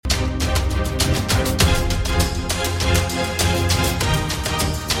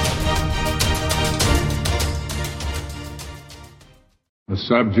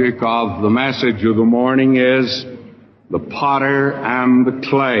subject of the message of the morning is the potter and the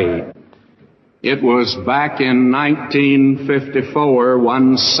clay. It was back in 1954,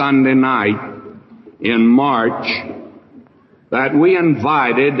 one Sunday night in March, that we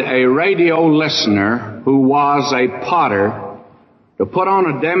invited a radio listener who was a potter to put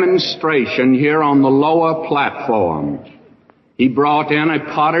on a demonstration here on the lower platform. He brought in a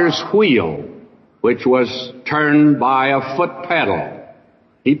potter's wheel, which was turned by a foot pedal.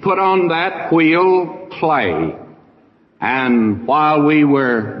 He put on that wheel clay, and while we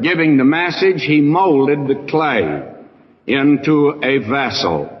were giving the message, he molded the clay into a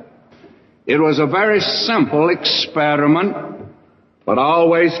vessel. It was a very simple experiment, but I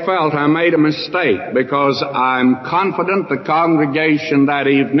always felt I made a mistake because I'm confident the congregation that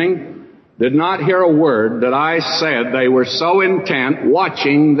evening did not hear a word that I said. They were so intent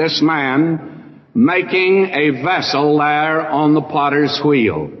watching this man making a vessel there on the potter's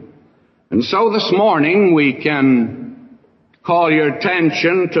wheel. And so this morning we can call your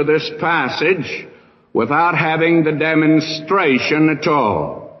attention to this passage without having the demonstration at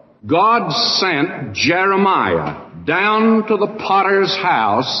all. God sent Jeremiah down to the potter's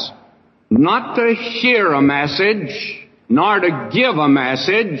house not to hear a message, nor to give a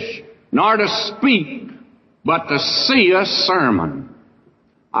message, nor to speak, but to see a sermon.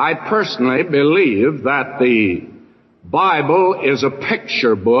 I personally believe that the Bible is a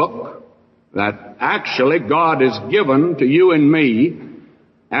picture book that actually God has given to you and me,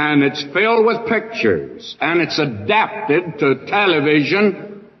 and it's filled with pictures, and it's adapted to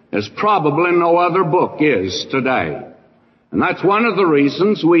television as probably no other book is today. And that's one of the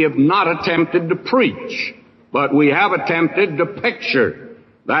reasons we have not attempted to preach, but we have attempted to picture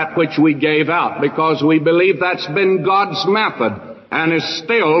that which we gave out, because we believe that's been God's method and is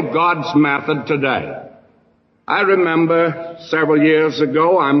still God's method today. I remember several years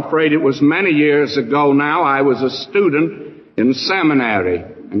ago, I'm afraid it was many years ago now, I was a student in seminary,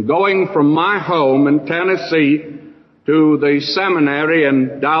 and going from my home in Tennessee to the seminary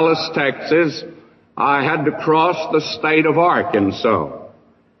in Dallas, Texas, I had to cross the state of Arkansas.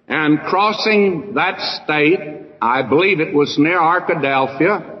 And crossing that state, I believe it was near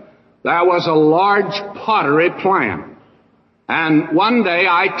Arkadelphia, there was a large pottery plant. And one day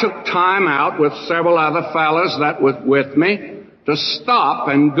I took time out with several other fellows that were with me to stop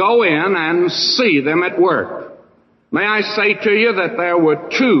and go in and see them at work. May I say to you that there were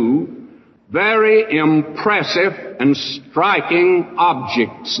two very impressive and striking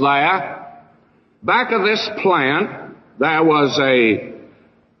objects there. Back of this plant, there was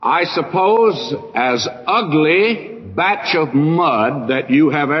I suppose, as ugly batch of mud that you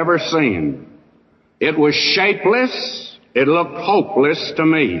have ever seen. It was shapeless. It looked hopeless to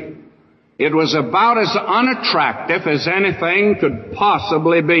me. It was about as unattractive as anything could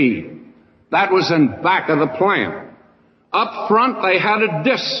possibly be. That was in back of the plant. Up front they had a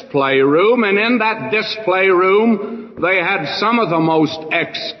display room, and in that display room they had some of the most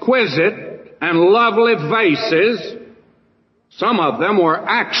exquisite and lovely vases. Some of them were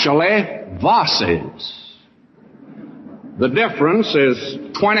actually vases. The difference is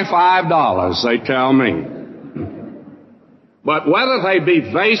 $25, they tell me. But whether they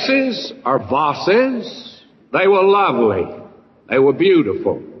be vases or vases, they were lovely. They were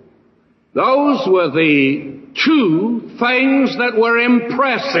beautiful. Those were the two things that were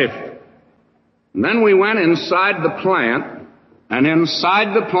impressive. And then we went inside the plant, and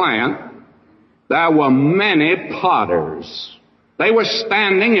inside the plant there were many potters. They were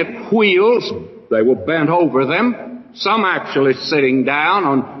standing at wheels. They were bent over them, some actually sitting down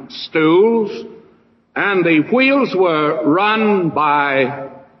on stools. And the wheels were run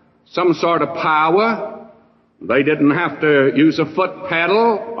by some sort of power. They didn't have to use a foot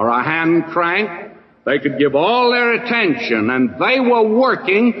pedal or a hand crank. They could give all their attention, and they were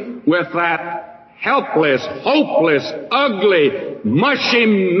working with that helpless, hopeless, ugly, mushy,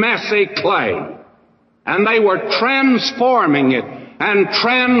 messy clay. And they were transforming it and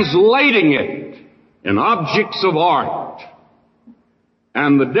translating it in objects of art.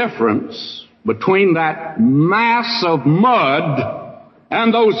 And the difference between that mass of mud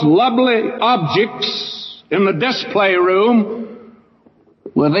and those lovely objects in the display room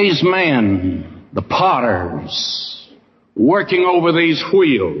were these men, the potters, working over these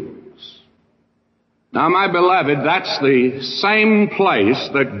wheels. Now, my beloved, that's the same place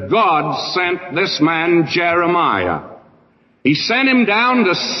that God sent this man Jeremiah. He sent him down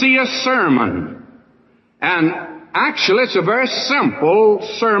to see a sermon. And actually, it's a very simple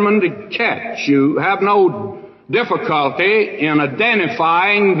sermon to catch. You have no difficulty in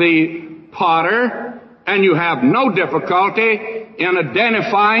identifying the potter And you have no difficulty in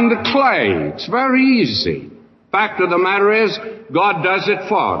identifying the clay. It's very easy. Fact of the matter is, God does it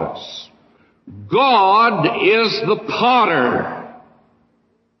for us. God is the potter,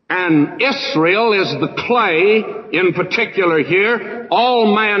 and Israel is the clay in particular here.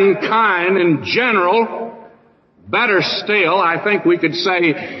 All mankind in general, better still, I think we could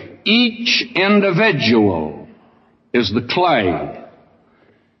say each individual is the clay.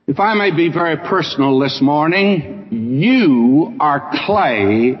 If I may be very personal this morning, you are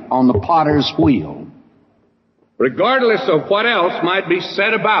clay on the potter's wheel. Regardless of what else might be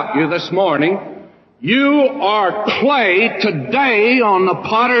said about you this morning, you are clay today on the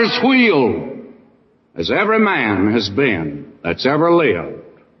potter's wheel, as every man has been that's ever lived.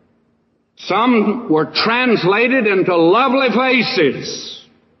 Some were translated into lovely faces.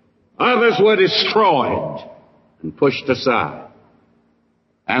 Others were destroyed and pushed aside.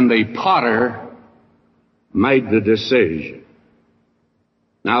 And the potter made the decision.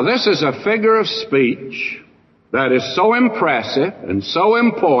 Now, this is a figure of speech that is so impressive and so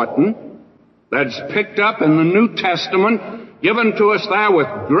important that's picked up in the New Testament, given to us there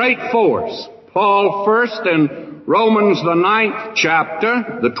with great force. Paul first in Romans the 9th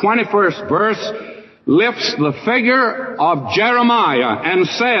chapter, the 21st verse, lifts the figure of Jeremiah and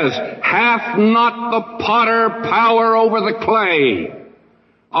says, "Hath not the potter power over the clay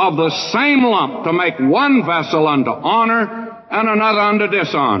of the same lump to make one vessel unto honor and another unto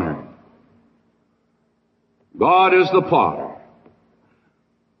dishonor?" God is the potter.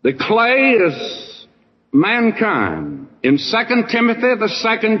 The clay is mankind. In 2 Timothy, the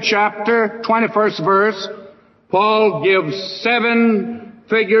 2nd chapter, 21st verse, Paul gives 7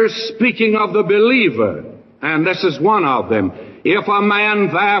 figures speaking of the believer, and this is one of them. "If a man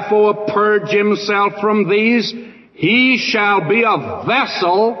therefore purge himself from these, he shall be a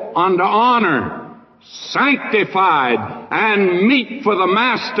vessel unto honor, sanctified and meet for the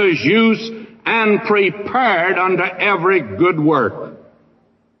master's use, and prepared unto every good work."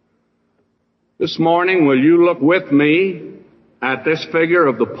 This morning, will you look with me at this figure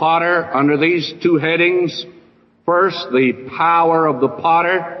of the potter under these 2 headings? First, the power of the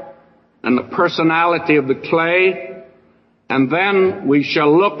potter and the personality of the clay. And then we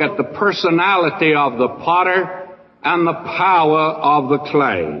shall look at the personality of the potter and the power of the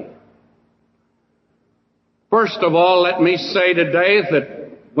clay. First of all, let me say today that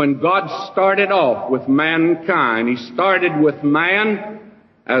when God started off with mankind, He started with man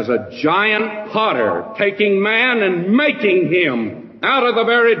as a giant potter, taking man and making him out of the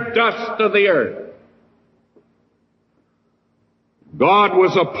very dust of the earth. God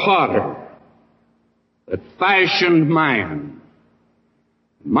was a potter that fashioned man.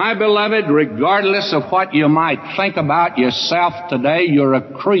 My beloved, regardless of what you might think about yourself today, you're a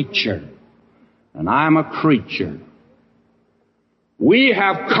creature, and I'm a creature. We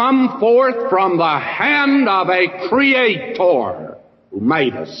have come forth from the hand of a Creator who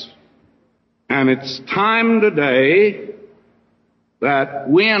made us. And it's time today that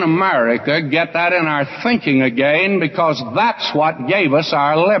we in America get that in our thinking again, because that's what gave us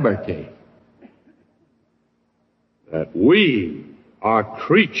our liberty. That we are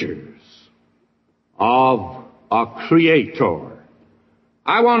creatures of a Creator.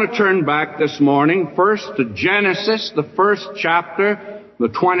 I want to turn back this morning first to Genesis, the 1st chapter, the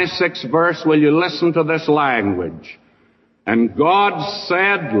 26th verse. Will you listen to this language? "And God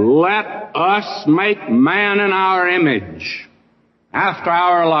said, Let us make man in our image, after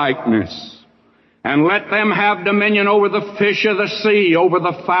our likeness, and let them have dominion over the fish of the sea, over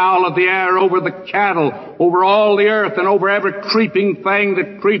the fowl of the air, over the cattle, over all the earth, and over every creeping thing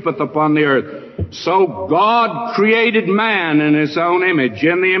that creepeth upon the earth." So God created man in His own image.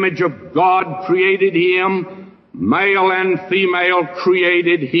 In the image of God created He him, male and female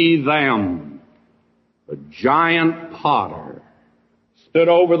created He them. The giant potter stood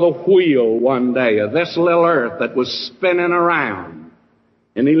over the wheel one day of this little earth that was spinning around,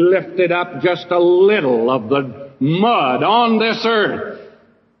 and he lifted up just a little of the mud on this earth,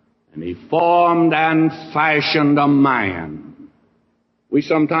 and he formed and fashioned a man. We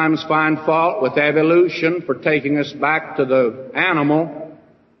sometimes find fault with evolution for taking us back to the animal.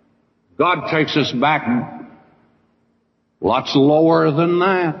 God takes us back lots lower than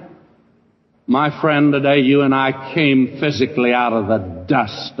that. My friend, today you and I came physically out of the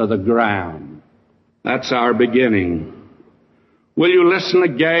dust of the ground. That's our beginning. Will you listen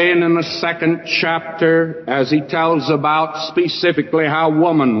again in the 2nd chapter as He tells about specifically how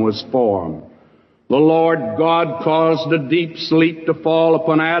woman was formed. "The Lord God caused a deep sleep to fall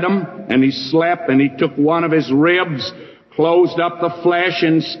upon Adam, and he slept, and He took one of his ribs, closed up the flesh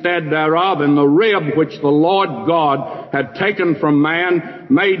instead thereof, and the rib which the Lord God had taken from man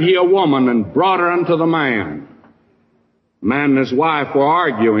made he a woman, and brought her unto the man. Man and his wife were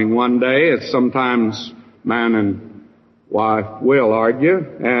arguing one day, as sometimes man and wife will argue,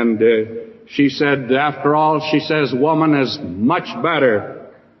 and she said, after all, she says, woman is much better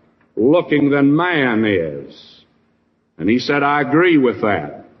looking than man is. And he said, I agree with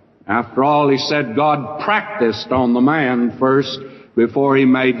that. After all, he said, God practiced on the man first before he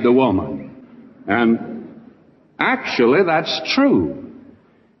made the woman. And actually, that's true.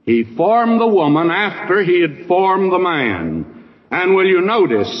 He formed the woman after he had formed the man. And will you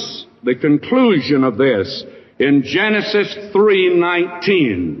notice the conclusion of this in Genesis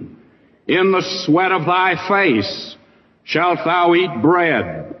 3:19? In the sweat of thy face shalt thou eat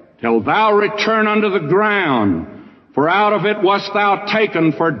bread, till thou return unto the ground. For out of it wast thou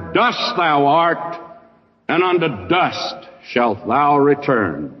taken, for dust thou art, and unto dust shalt thou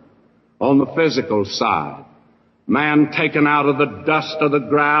return. On the physical side, man taken out of the dust of the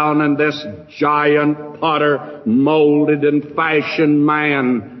ground, and this giant potter molded and fashioned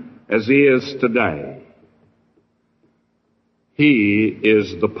man as he is today. He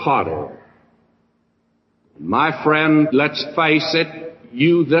is the potter. My friend, let's face it,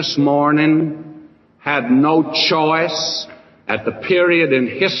 you this morning had no choice at the period in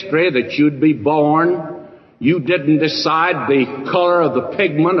history that you'd be born. You didn't decide the color of the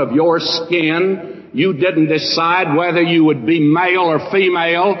pigment of your skin. You didn't decide whether you would be male or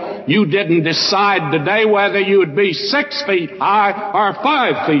female. You didn't decide today whether you would be 6 feet high or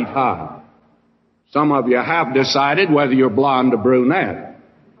 5 feet high. Some of you have decided whether you're blonde or brunette.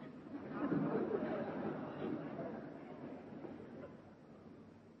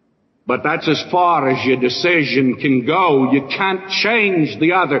 But that's as far as your decision can go. You can't change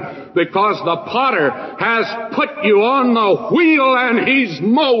the other, because the potter has put you on the wheel and he's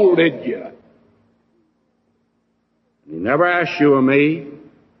molded you. He never asked you or me.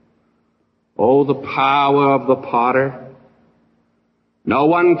 Oh, the power of the potter. No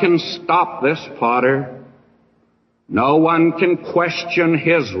one can stop this potter. No one can question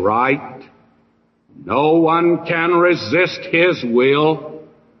his right. No one can resist his will.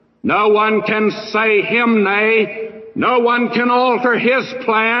 No one can say him nay. No one can alter his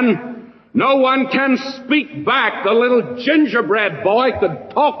plan. No one can speak back. The little gingerbread boy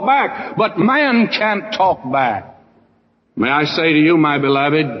could talk back, but man can't talk back. May I say to you, my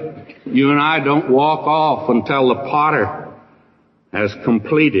beloved, you and I don't walk off until the potter has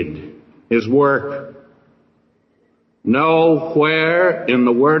completed his work. Nowhere in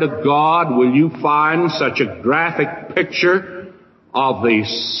the Word of God will you find such a graphic picture of the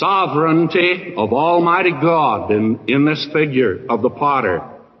sovereignty of Almighty God in this figure of the potter.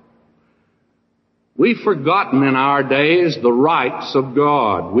 We've forgotten in our days the rights of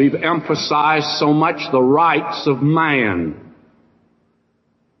God. We've emphasized so much the rights of man.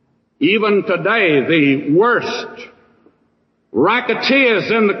 Even today, the worst racketeers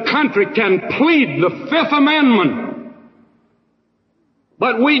in the country can plead the Fifth Amendment.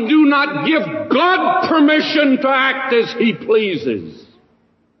 But we do not give God permission to act as He pleases.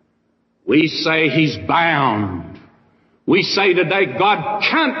 We say He's bound. We say today God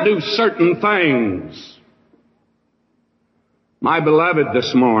can't do certain things. My beloved,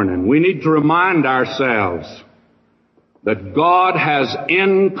 this morning, we need to remind ourselves that God has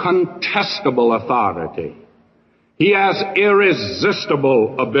incontestable authority. He has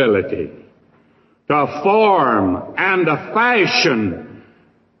irresistible ability to form and to fashion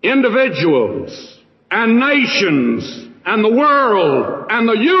individuals and nations and the world and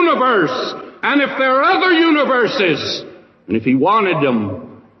the universe. And if there are other universes, and if He wanted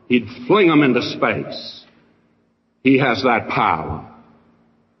them, He'd fling them into space. He has that power.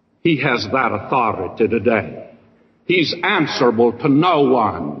 He has that authority today. He's answerable to no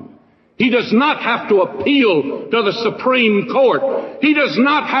one. He does not have to appeal to the Supreme Court. He does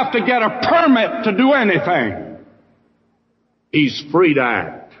not have to get a permit to do anything. He's free to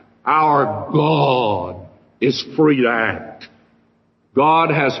act. Our God is free to act. God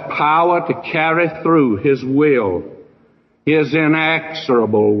has power to carry through His will, His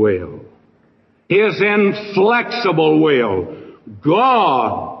inexorable will, His inflexible will.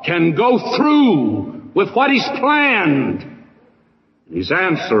 God can go through with what He's planned. He's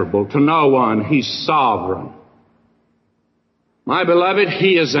answerable to no one. He's sovereign. My beloved,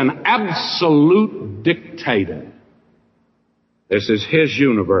 He is an absolute dictator. This is His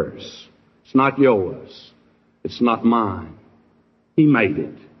universe. It's not yours. It's not mine. He made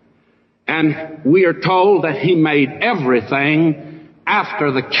it. And we are told that He made everything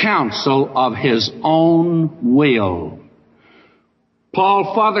after the counsel of His own will.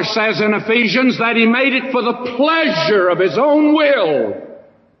 Paul further says in Ephesians that he made it for the pleasure of his own will.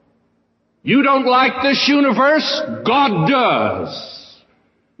 You don't like this universe? God does.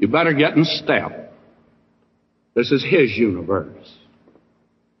 You better get in step. This is his universe.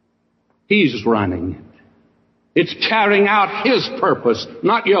 He's running it. It's carrying out his purpose,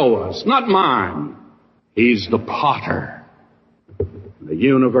 not yours, not mine. He's the potter. The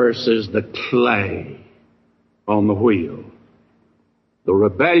universe is the clay on the wheel. The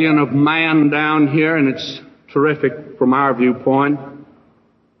rebellion of man down here, and it's terrific from our viewpoint,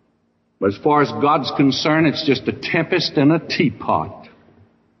 but as far as God's concerned, it's just a tempest in a teapot.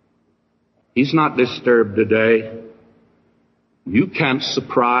 He's not disturbed today. You can't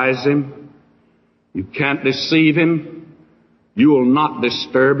surprise him. You can't deceive him. You will not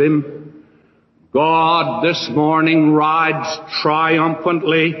disturb him. God this morning rides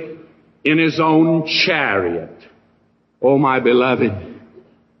triumphantly in his own chariot. Oh, my beloved,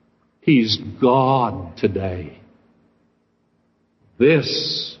 he's God today.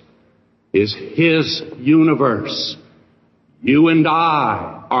 This is his universe. You and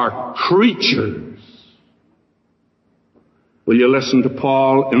I are creatures. Will you listen to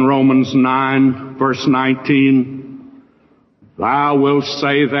Paul in Romans 9, verse 19? Thou wilt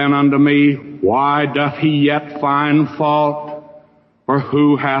say then unto me, why doth he yet find fault? For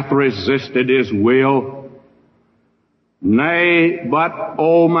who hath resisted his will? Nay, but,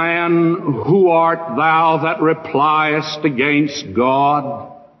 O man, who art thou that repliest against God?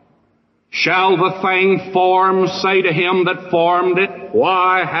 Shall the thing formed say to him that formed it,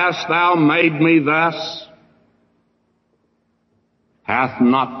 why hast thou made me thus? Hath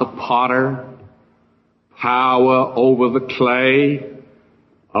not the potter power over the clay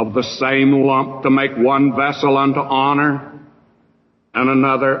of the same lump to make one vessel unto honor and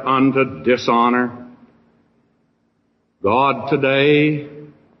another unto dishonor? God today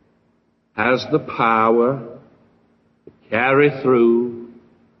has the power to carry through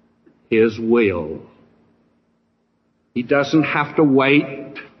his will. He doesn't have to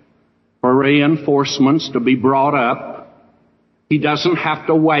wait for reinforcements to be brought up. He doesn't have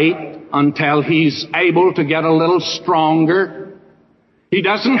to wait until he's able to get a little stronger. He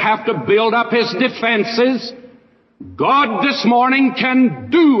doesn't have to build up his defenses. God this morning can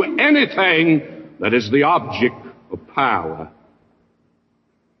do anything that is the object of power.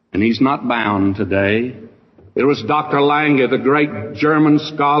 And he's not bound today. It was Dr. Lange, the great German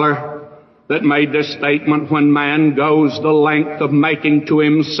scholar, that made this statement: when man goes the length of making to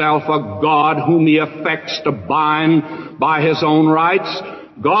himself a God whom he affects to bind by his own rights,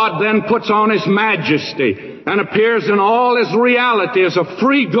 God then puts on his majesty and appears in all his reality as a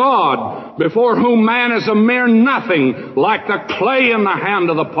free God before whom man is a mere nothing, like the clay in the hand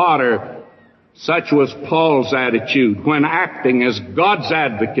of the potter. Such was Paul's attitude when acting as God's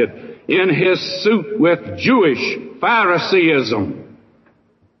advocate in his suit with Jewish Phariseeism.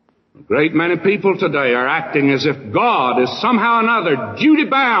 A great many people today are acting as if God is somehow or another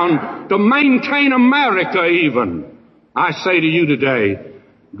duty-bound to maintain America even. I say to you today,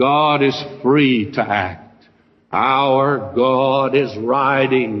 God is free to act. Our God is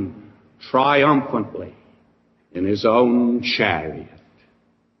riding triumphantly in his own chariot.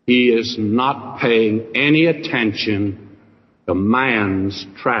 He is not paying any attention to man's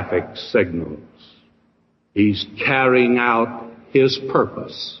traffic signals. He's carrying out his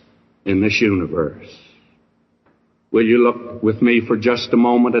purpose in this universe. Will you look with me for just a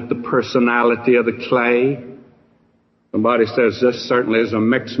moment at the personality of the clay? Somebody says this certainly is a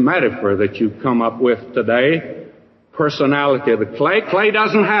mixed metaphor that you've come up with today. Personality of the clay. Clay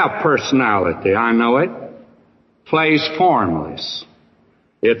doesn't have personality, I know it. Clay's formless.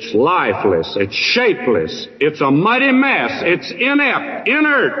 It's lifeless. It's shapeless. It's a muddy mess. It's inept,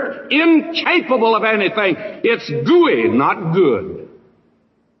 inert, incapable of anything. It's gooey, not good.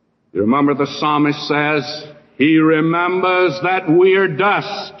 You remember the psalmist says, he remembers that we're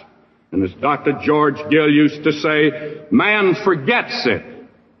dust. And as Dr. George Gill used to say, man forgets it.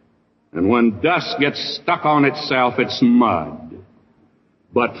 And when dust gets stuck on itself, it's mud.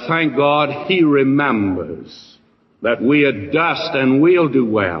 But thank God he remembers that we are dust, and we'll do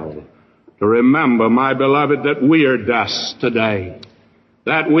well to remember, my beloved, that we are dust today.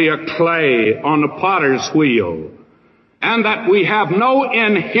 That we are clay on the potter's wheel. And that we have no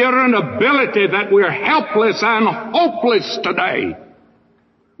inherent ability, that we're helpless and hopeless today.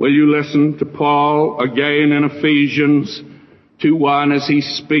 Will you listen to Paul again in Ephesians 2:1 as he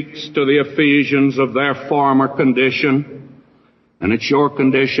speaks to the Ephesians of their former condition? And it's your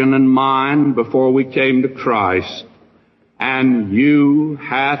condition and mine before we came to Christ. And you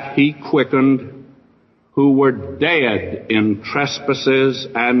hath he quickened, who were dead in trespasses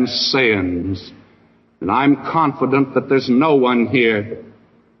and sins. And I'm confident that there's no one here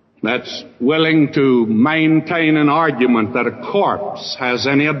that's willing to maintain an argument that a corpse has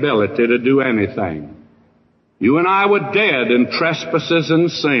any ability to do anything. You and I were dead in trespasses and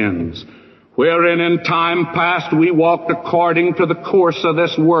sins, wherein in time past we walked according to the course of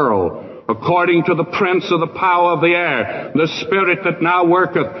this world, according to the prince of the power of the air, the spirit that now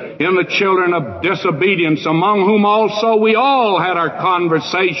worketh in the children of disobedience, among whom also we all had our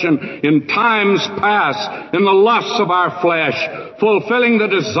conversation in times past, in the lusts of our flesh, fulfilling the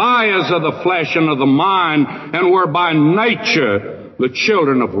desires of the flesh and of the mind, and were by nature the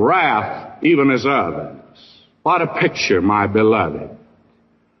children of wrath, even as others. What a picture, my beloved.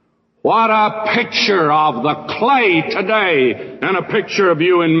 What a picture of the clay today, and a picture of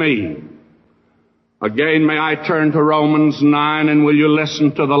you and me. Again, may I turn to Romans 9, and will you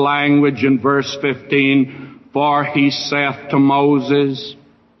listen to the language in verse 15? For he saith to Moses,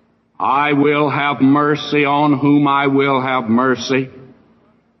 I will have mercy on whom I will have mercy,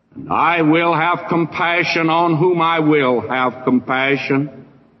 and I will have compassion on whom I will have compassion.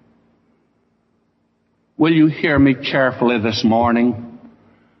 Will you hear me carefully this morning?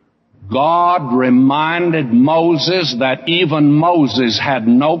 God reminded Moses that even Moses had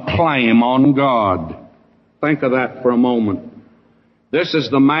no claim on God. Think of that for a moment. This is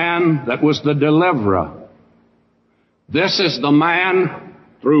the man that was the deliverer. This is the man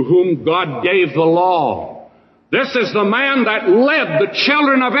through whom God gave the law. This is the man that led the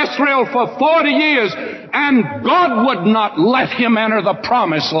children of Israel for 40 years, and God would not let him enter the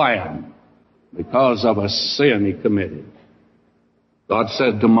promised land because of a sin he committed. God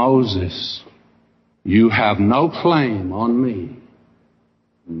said to Moses, you have no claim on me,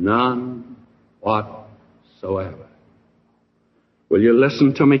 none whatsoever. Will you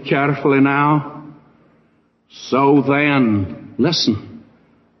listen to me carefully now? So then, listen,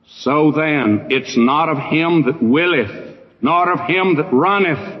 so then it's not of him that willeth, nor of him that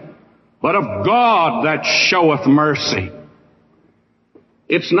runneth, but of God that showeth mercy.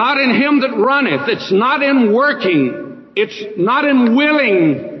 It's not in him that runneth, it's not in working, it's not in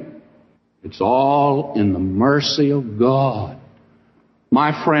willing. It's all in the mercy of God.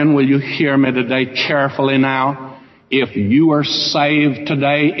 My friend, will you hear me today carefully now? If you are saved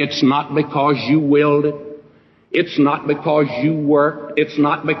today, it's not because you willed it. It's not because you worked. It's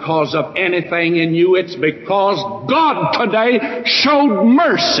not because of anything in you. It's because God today showed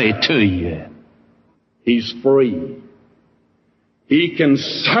mercy to you. He's free. He can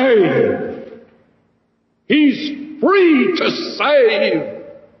save. He's free to save.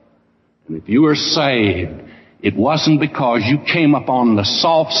 And if you were saved, it wasn't because you came up on the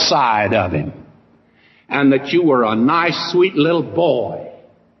soft side of him and that you were a nice, sweet little boy.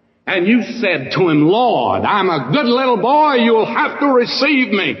 And you said to him, Lord, I'm a good little boy. You'll have to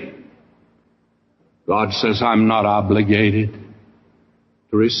receive me. God says, I'm not obligated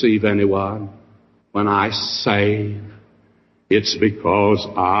to receive anyone. When I save, it's because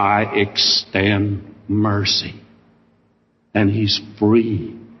I extend mercy. And he's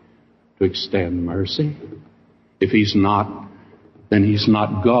free to extend mercy. If he's not, then he's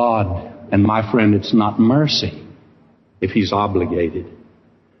not God. And my friend, it's not mercy if he's obligated.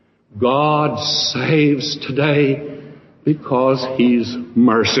 God saves today because he's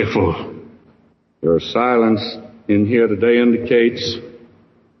merciful. Your silence in here today indicates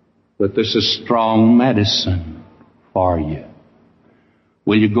that this is strong medicine for you.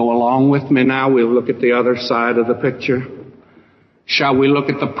 Will you go along with me now? We'll look at the other side of the picture. Shall we look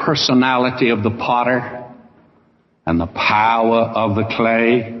at the personality of the potter and the power of the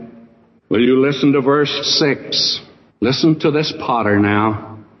clay? Will you listen to verse 6? Listen to this potter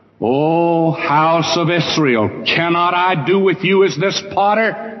now. O house of Israel, cannot I do with you as this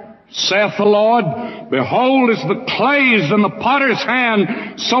potter, saith the Lord? Behold, as the clay is in the potter's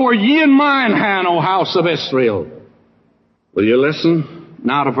hand, so are ye in mine hand, O house of Israel. Will you listen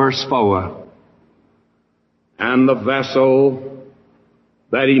now to verse 4? And the vessel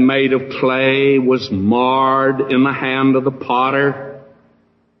that he made of clay was marred in the hand of the potter.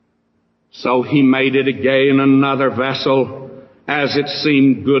 So he made it again another vessel, as it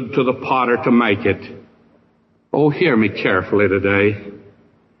seemed good to the potter to make it. Oh, hear me carefully today.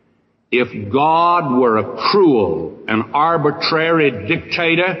 If God were a cruel and arbitrary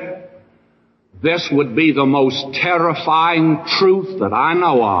dictator, this would be the most terrifying truth that I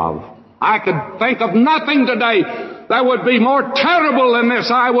know of. I could think of nothing today that would be more terrible than this.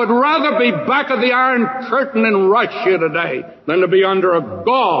 I would rather be back of the Iron Curtain in Russia today than to be under a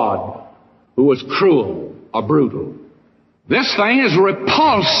God who was cruel or brutal. This thing is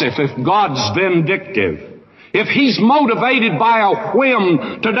repulsive if God's vindictive. if he's motivated by a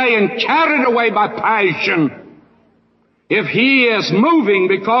whim today and carried away by passion, if he is moving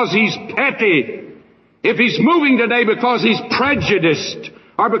because he's petty, if he's moving today because he's prejudiced,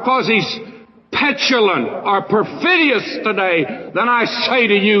 or because he's petulant or perfidious today, then I say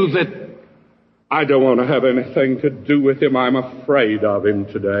to you that I don't want to have anything to do with him. I'm afraid of him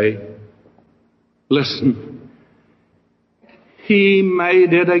today. Listen. He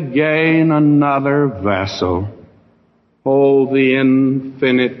made it again another vessel. Oh, the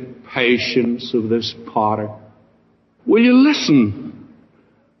infinite patience of this potter. Will you listen?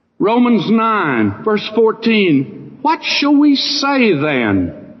 Romans 9, verse 14. What shall we say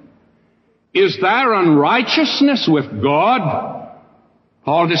then? Is there unrighteousness with God?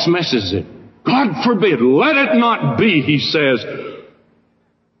 Paul dismisses it. God forbid. Let it not be, he says.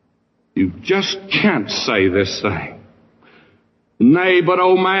 You just can't say this thing. Nay, but,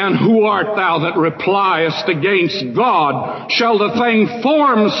 O man, who art thou that repliest against God? Shall the thing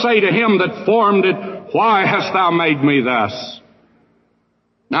formed say to him that formed it, why hast thou made me thus?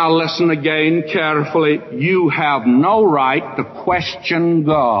 Now listen again carefully. You have no right to question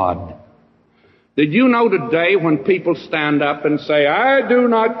God. Did you know today when people stand up and say, I do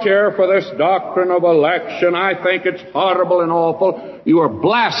not care for this doctrine of election, I think it's horrible and awful, you are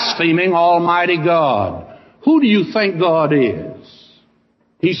blaspheming Almighty God. Who do you think God is?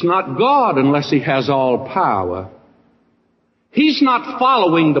 He's not God unless he has all power. He's not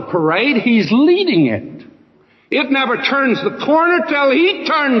following the parade, he's leading it. It never turns the corner till he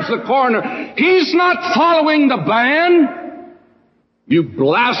turns the corner. He's not following the band. You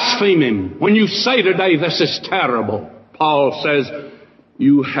blaspheme him when you say today, this is terrible. Paul says,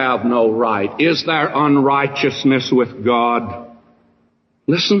 you have no right. Is there unrighteousness with God?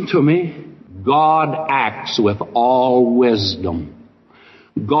 Listen to me. God acts with all wisdom.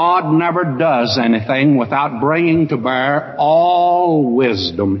 God never does anything without bringing to bear all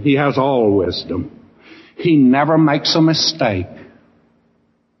wisdom. He has all wisdom. He never makes a mistake.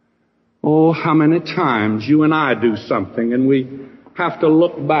 Oh, how many times you and I do something and we have to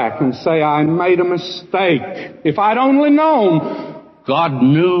look back and say, I made a mistake. If I'd only known. God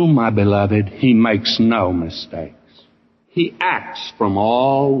knew, my beloved, he makes no mistakes. He acts from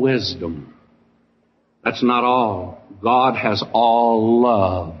all wisdom. That's not all. God has all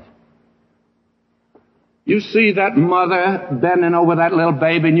love. You see that mother bending over that little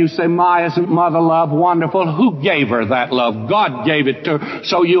baby and you say, my, isn't mother love wonderful? Who gave her that love? God gave it to her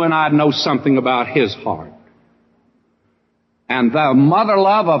so you and I know something about his heart. And the mother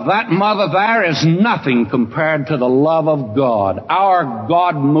love of that mother there is nothing compared to the love of God. Our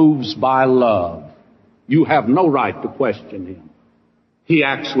God moves by love. You have no right to question him. He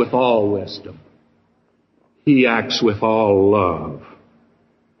acts with all wisdom. He acts with all love.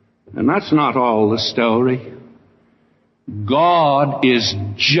 And that's not all the story. God is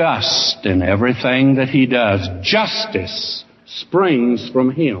just in everything that he does. Justice springs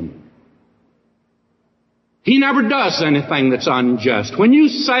from him. He never does anything that's unjust. When you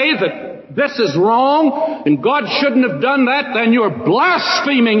say that this is wrong and God shouldn't have done that, then you're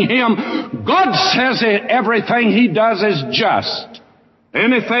blaspheming him. God says everything he does is just.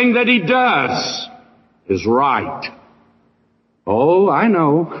 Anything that he does is right. Oh, I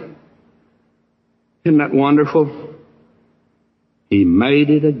know. Isn't that wonderful? He made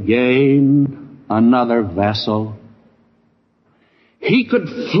it again another vessel. He could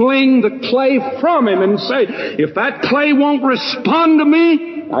fling the clay from him and say, if that clay won't respond to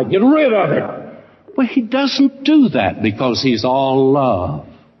me, I get rid of it. But he doesn't do that because he's all love.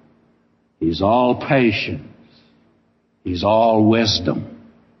 He's all patience. He's all wisdom.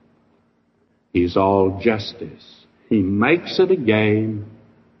 He's all justice. He makes it again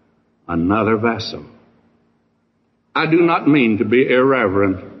another vessel. I do not mean to be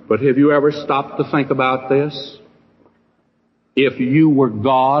irreverent, but have you ever stopped to think about this? If you were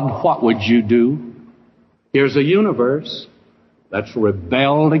God, what would you do? Here's a universe that's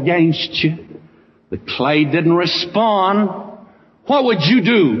rebelled against you. The clay didn't respond. What would you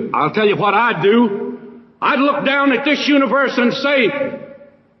do? I'll tell you what I'd do. I'd look down at this universe and say,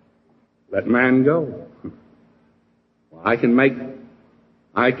 let man go. Well, I can make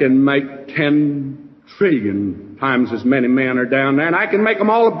 10 trillion times as many men are down there, and I can make them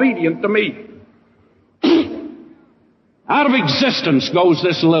all obedient to me. Out of existence goes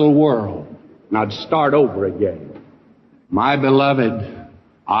this little world. And I'd start over again. My beloved,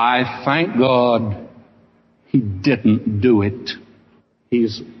 I thank God he didn't do it.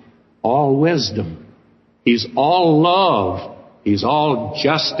 He's all wisdom. He's all love. He's all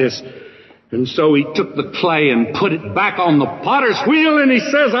justice. And so he took the clay and put it back on the potter's wheel, and he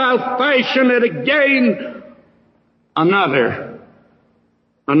says, I'll fashion it again Another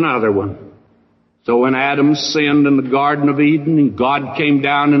one. So when Adam sinned in the Garden of Eden and God came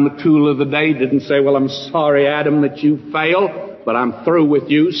down in the cool of the day, didn't say, well, I'm sorry, Adam, that you failed, but I'm through with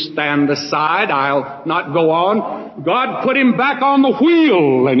you. Stand aside. I'll not go on. God put him back on the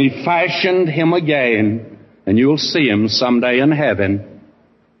wheel and he fashioned him again. And you'll see him someday in heaven.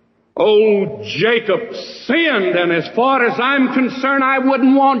 Oh, Jacob sinned, and as far as I'm concerned, I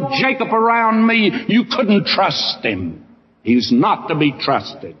wouldn't want Jacob around me. You couldn't trust him. He's not to be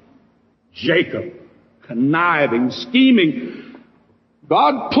trusted. Jacob, conniving, scheming.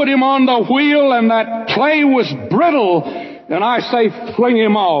 God put him on the wheel, and that clay was brittle. And I say, fling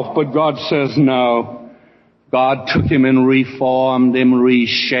him off, but God says no. God took him and reformed him,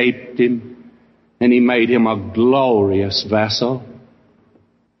 reshaped him, and he made him a glorious vessel.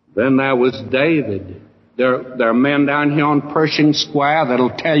 Then there was David. There are men down here on Pershing Square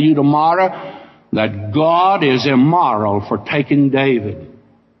that'll tell you tomorrow that God is immoral for taking David.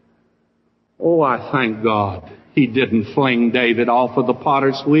 Oh, I thank God he didn't fling David off of the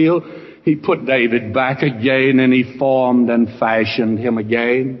potter's wheel. He put David back again and he formed and fashioned him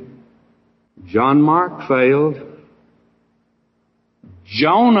again. John Mark failed.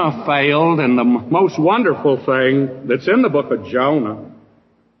 Jonah failed, and the most wonderful thing that's in the book of Jonah,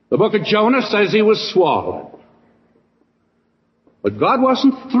 the book of Jonah says he was swallowed. But God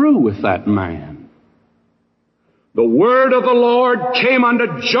wasn't through with that man. The word of the Lord came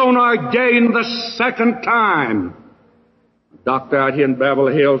unto Jonah again the second time. A doctor out here in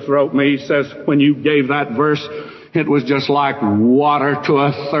Beverly Hills wrote me, he says, when you gave that verse, it was just like water to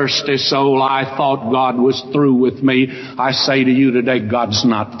a thirsty soul. I thought God was through with me. I say to you today, God's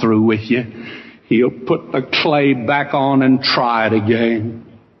not through with you. He'll put the clay back on and try it again.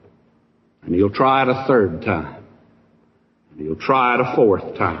 And he'll try it a third time. And he'll try it a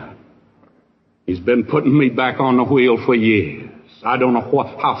fourth time. He's been putting me back on the wheel for years. I don't know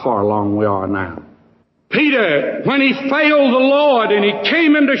how far along we are now. Peter, when he failed the Lord and he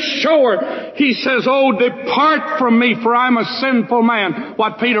came into shore, he says, oh, depart from me, for I'm a sinful man.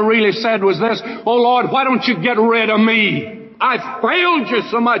 What Peter really said was this, oh, Lord, why don't you get rid of me? I failed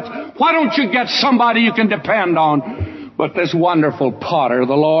you so much. Why don't you get somebody you can depend on? But this wonderful potter,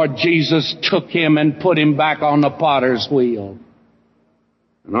 the Lord Jesus, took him and put him back on the potter's wheel.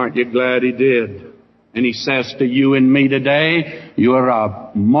 And aren't you glad he did? And he says to you and me today, you're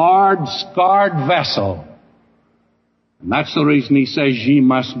a marred, scarred vessel. And that's the reason he says ye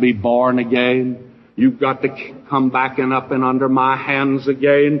must be born again. You've got to come back and up and under my hands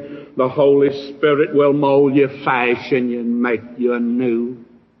again. The Holy Spirit will mold you, fashion you, and make you anew.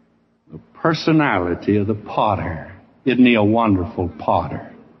 The personality of the potter. Isn't he a wonderful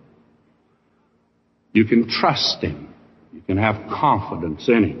potter? You can trust him. You can have confidence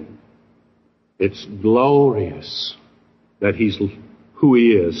in him. It's glorious that he's who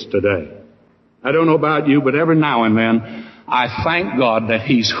he is today. I don't know about you, but every now and then I thank God that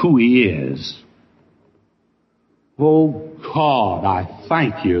he's who he is. Oh God, I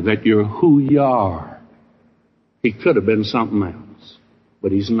thank you that you're who you are. He could have been something else,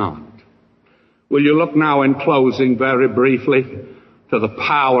 but he's not. Will you look now in closing very briefly to the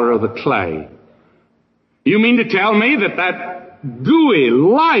power of the clay? You mean to tell me that gooey,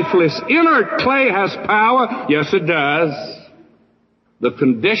 lifeless, inert clay has power? Yes, it does. The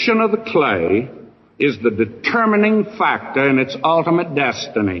condition of the clay is the determining factor in its ultimate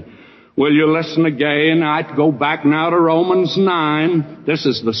destiny. Will you listen again? I'd go back now to Romans 9. This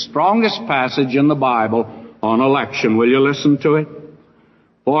is the strongest passage in the Bible on election. Will you listen to it?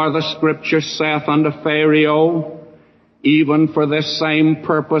 For the Scripture saith unto Pharaoh, even for this same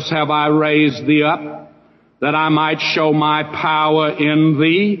purpose have I raised thee up, that I might show my power in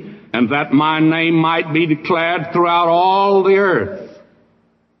thee, and that my name might be declared throughout all the earth.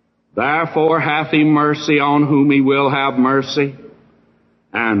 Therefore hath he mercy on whom he will have mercy,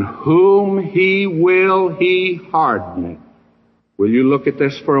 and whom he will he hardeneth. Will you look at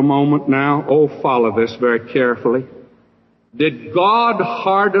this for a moment now? Oh, follow this very carefully. Did God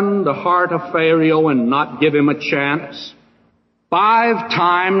harden the heart of Pharaoh and not give him a chance? 5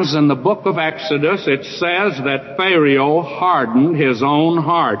 times in the book of Exodus it says that Pharaoh hardened his own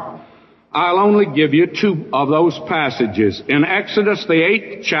heart. I'll only give you 2 of those passages. In Exodus, the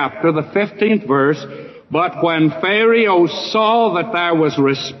 8th chapter, the 15th verse, but when Pharaoh saw that there was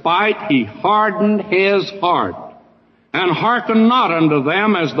respite, he hardened his heart, and hearkened not unto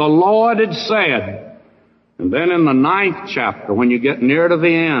them as the Lord had said. And then in the 9th chapter, when you get near to the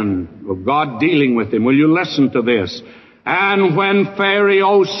end of God dealing with him, will you listen to this? And when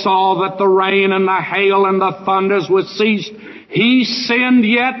Pharaoh saw that the rain and the hail and the thunders was ceased, he sinned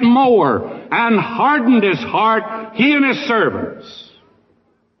yet more, and hardened his heart, he and his servants.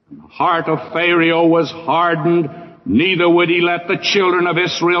 And the heart of Pharaoh was hardened, neither would he let the children of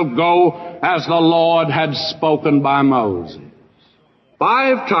Israel go, as the Lord had spoken by Moses.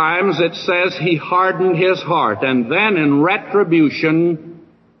 5 times it says he hardened his heart, and then in retribution,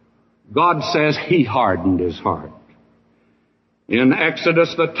 God says he hardened his heart. In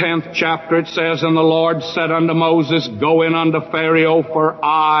Exodus the 10th chapter it says, And the Lord said unto Moses, Go in unto Pharaoh, for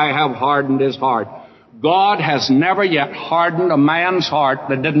I have hardened his heart. God has never yet hardened a man's heart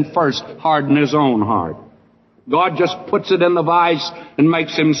that didn't first harden his own heart. God just puts it in the vice and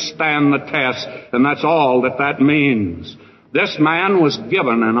makes him stand the test, and that's all that means. This man was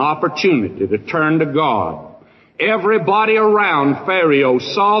given an opportunity to turn to God. Everybody around Pharaoh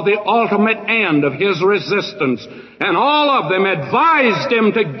saw the ultimate end of his resistance, and all of them advised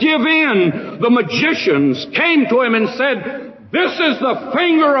him to give in. The magicians came to him and said, This is the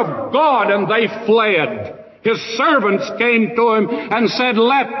finger of God, and they fled. His servants came to him and said,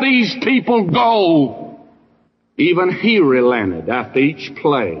 Let these people go. Even he relented after each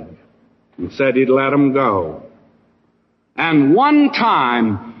plague and said he'd let them go. And one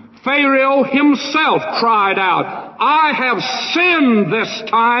time, Pharaoh himself cried out, I have sinned this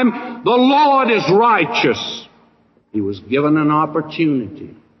time. The Lord is righteous. He was given an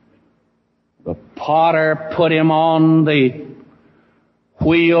opportunity. The potter put him on the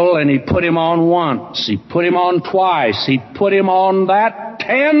wheel, and he put him on once. He put him on twice. He put him on that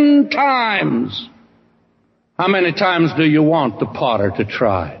 10 times. How many times do you want the potter to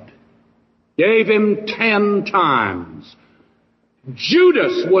try it? Gave him 10 times.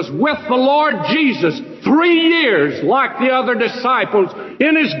 Judas was with the Lord Jesus 3 years, like the other disciples,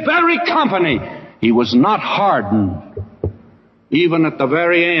 in his very company. He was not hardened, even at the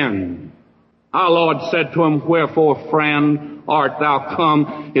very end. Our Lord said to him, Wherefore, friend, art thou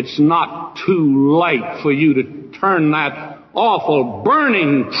come? It's not too late for you to turn that awful,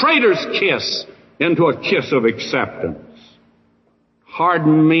 burning, traitor's kiss into a kiss of acceptance.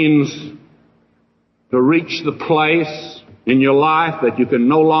 Harden means to reach the place in your life that you can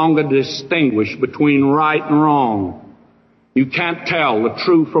no longer distinguish between right and wrong. You can't tell the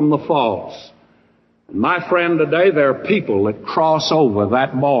true from the false. And my friend, today there are people that cross over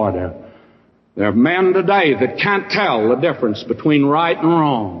that border. There are men today that can't tell the difference between right and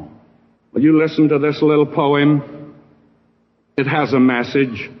wrong. Will you listen to this little poem? It has a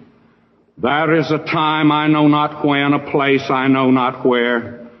message. There is a time, I know not when, a place I know not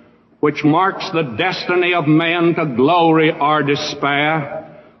where, which marks the destiny of men to glory or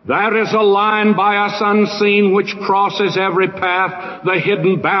despair. There is a line by us unseen which crosses every path, the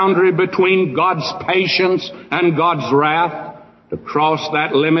hidden boundary between God's patience and God's wrath. To cross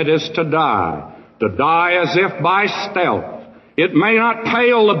that limit is to die as if by stealth. It may not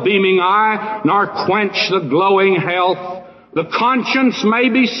pale the beaming eye, nor quench the glowing health. The conscience may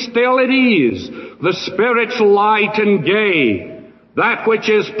be still at ease, the spirit's light and gay. That which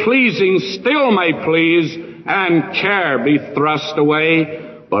is pleasing still may please, and care be thrust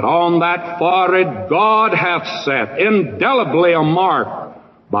away. But on that forehead God hath set indelibly a mark,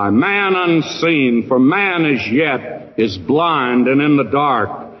 by man unseen, for man as yet is blind and in the dark.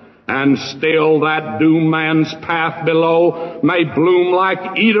 And still that doomed man's path below may bloom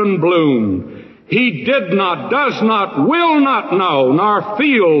like Eden bloomed. He did not, does not, will not know, nor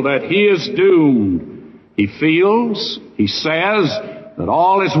feel that he is doomed. He feels, he says, that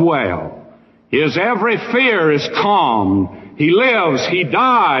all is well. His every fear is calmed. He lives, he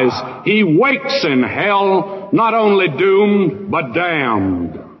dies, he wakes in hell, not only doomed, but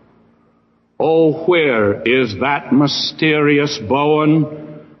damned. Oh, where is that mysterious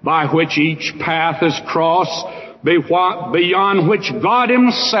bowen by which each path is crossed, beyond which God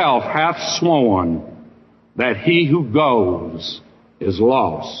himself hath sworn that he who goes is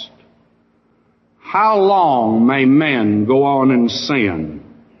lost? How long may men go on in sin?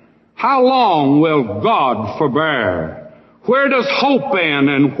 How long will God forbear? Where does hope end,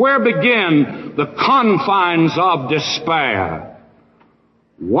 and where begin the confines of despair?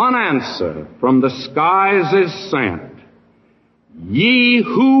 One answer from the skies is sent. Ye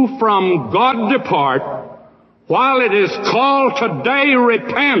who from God depart, while it is called today,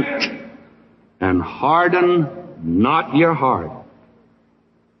 repent, and harden not your heart.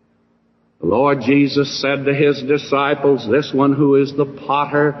 The Lord Jesus said to his disciples, this one who is the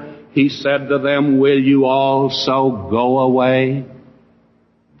potter, he said to them, Will you also go away?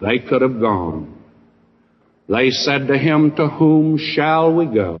 They could have gone. They said to him, To whom shall we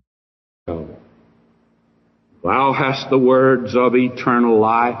go? Thou hast the words of eternal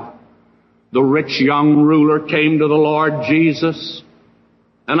life. The rich young ruler came to the Lord Jesus.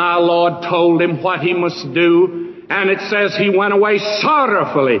 And our Lord told him what he must do. And it says he went away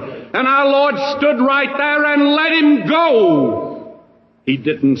sorrowfully. And our Lord stood right there and let him go. He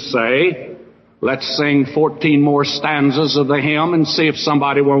didn't say, let's sing 14 more stanzas of the hymn and see if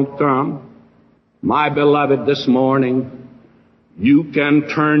somebody won't come. My beloved, this morning, you can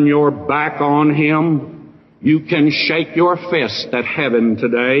turn your back on him. You can shake your fist at heaven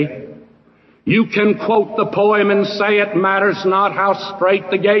today. You can quote the poem and say it matters not how strait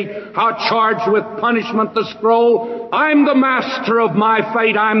the gate, how charged with punishment the scroll. I'm the master of my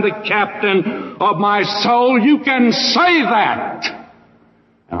fate. I'm the captain of my soul. You can say that.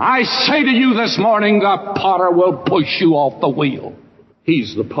 And I say to you this morning, the potter will push you off the wheel.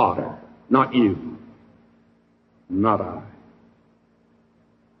 He's the potter, not you, not I.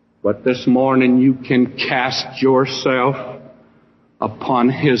 But this morning you can cast yourself upon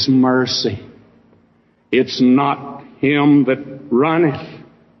his mercy. It's not him that runneth.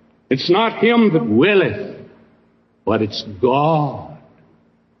 It's not him that willeth. But it's God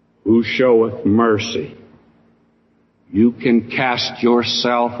who showeth mercy. You can cast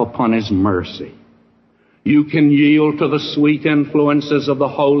yourself upon his mercy. You can yield to the sweet influences of the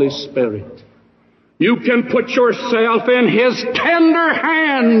Holy Spirit. You can put yourself in his tender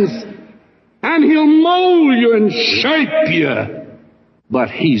hands, and he'll mold you and shape you. But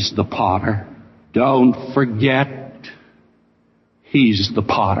he's the potter. Don't forget, he's the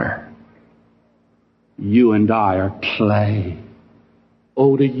potter. You and I are clay.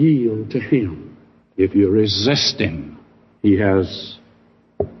 Oh, to yield to him. If you resist him, he has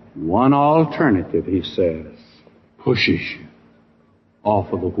one alternative, he says, pushes you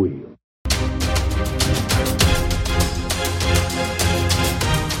off of the wheel.